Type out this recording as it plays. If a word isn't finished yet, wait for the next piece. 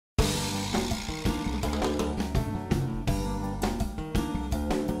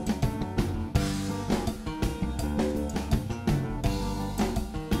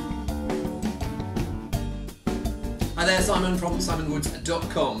Hi there, Simon from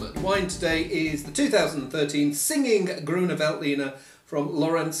simonwoods.com. The wine today is the 2013 Singing Grüner Veltliner from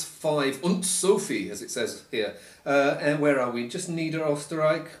Laurenz 5 und Sophie, as it says here. And where are we? Just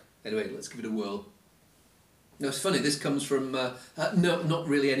Niederösterreich? Anyway, let's give it a whirl. Now it's funny, this comes from, no, not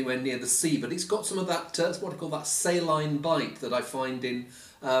really anywhere near the sea, but it's got some of that, what I call that saline bite that I find in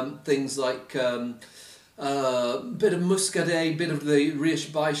things like bit of Muscadet, bit of the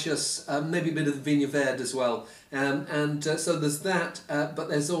Riechbaicius, maybe a bit of the Viña Verde as well. So there's that, but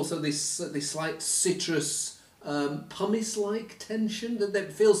there's also this slight citrus, pumice-like tension.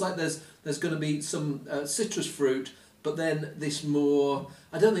 That feels like there's going to be some citrus fruit, but then this more,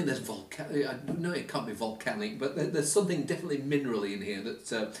 I don't think there's volcanic, no, it can't be volcanic, but there's something definitely minerally in here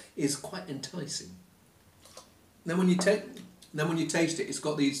that is quite enticing. Then when you taste it, it's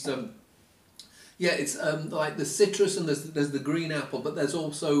got these, yeah, it's like the citrus and there's the green apple, but there's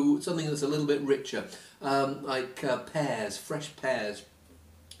also something that's a little bit richer, like pears, fresh pears.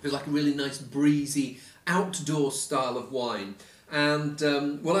 Feels like a really nice breezy outdoor style of wine. And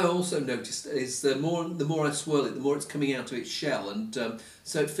what I also noticed is the more I swirl it, the more it's coming out of its shell, and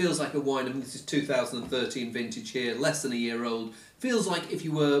so it feels like a wine. I mean, this is 2013 vintage here, less than a year old. Feels like if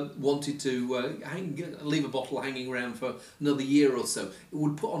you wanted to leave a bottle hanging around for another year or so, it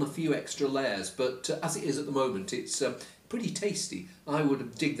would put on a few extra layers. But as it is at the moment, it's pretty tasty. I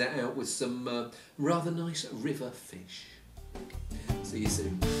would dig that out with some rather nice river fish. See you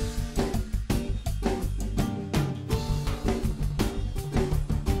soon.